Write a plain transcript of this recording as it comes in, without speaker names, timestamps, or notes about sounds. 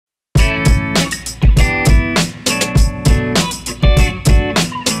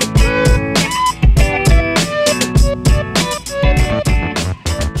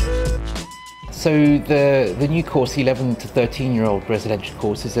So the new course, the 11 to 13-year-old residential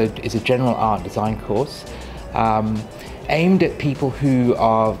course, is a general art design course aimed at people who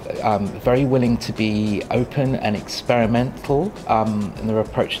are very willing to be open and experimental in their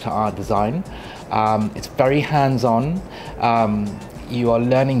approach to art design. It's very hands-on. You are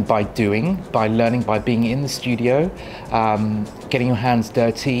learning by doing, by being in the studio, getting your hands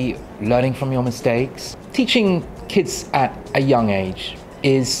dirty, learning from your mistakes. Teaching kids at a young age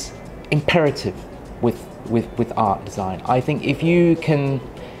is imperative with art design. I think if you can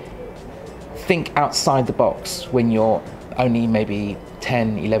think outside the box when you're only maybe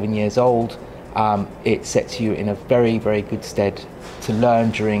 10, 11 years old, it sets you in a very, very good stead to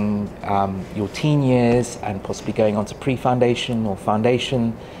learn during your teen years and possibly going on to pre-foundation or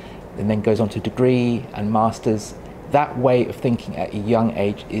foundation, and then goes on to degree and masters. That way of thinking at a young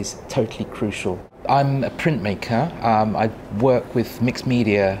age is totally crucial. I'm a printmaker. I work with mixed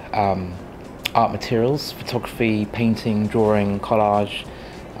media art materials, photography, painting, drawing, collage.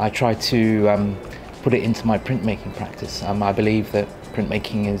 I try to put it into my printmaking practice. I believe that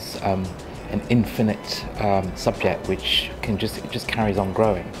printmaking is an infinite subject which it just carries on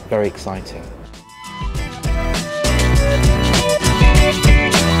growing. Very exciting.